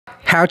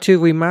How to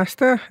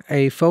remaster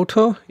a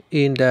photo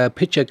in the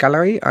picture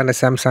gallery on the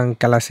Samsung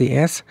Galaxy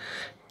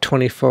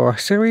S24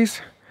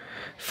 series.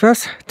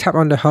 First, tap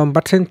on the home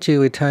button to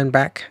return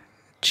back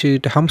to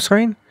the home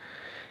screen.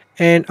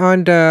 And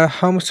on the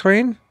home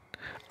screen,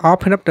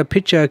 open up the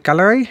picture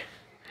gallery.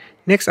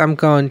 Next, I'm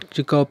going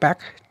to go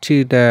back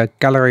to the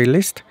gallery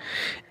list.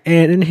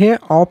 And in here,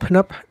 open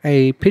up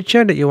a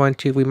picture that you want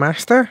to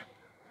remaster.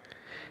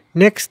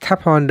 Next,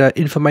 tap on the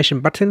information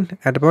button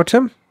at the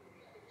bottom.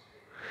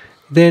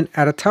 Then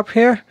at the top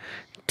here,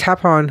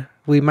 tap on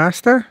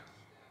Remaster.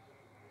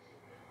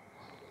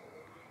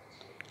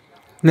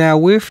 Now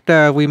with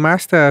the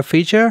Remaster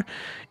feature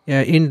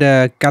in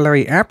the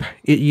Gallery app,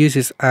 it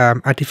uses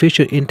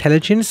artificial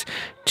intelligence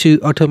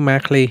to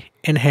automatically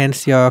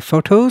enhance your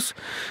photos.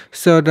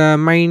 So the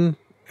main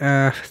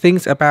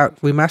things about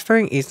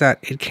remastering is that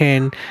it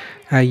can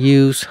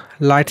use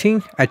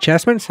lighting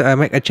adjustments,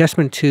 make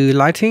adjustment to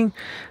lighting,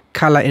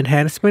 color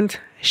enhancement,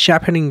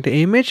 sharpening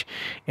the image,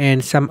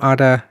 and some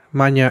other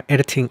minor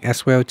editing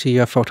as well to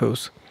your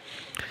photos.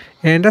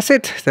 And that's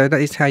it. So that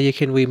is how you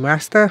can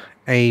remaster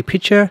a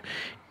picture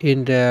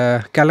in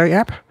the Gallery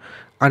app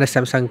on the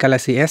Samsung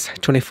Galaxy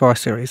S24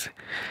 series.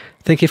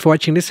 Thank you for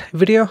watching this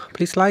video.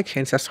 Please like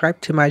and subscribe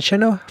to my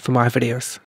channel for more videos.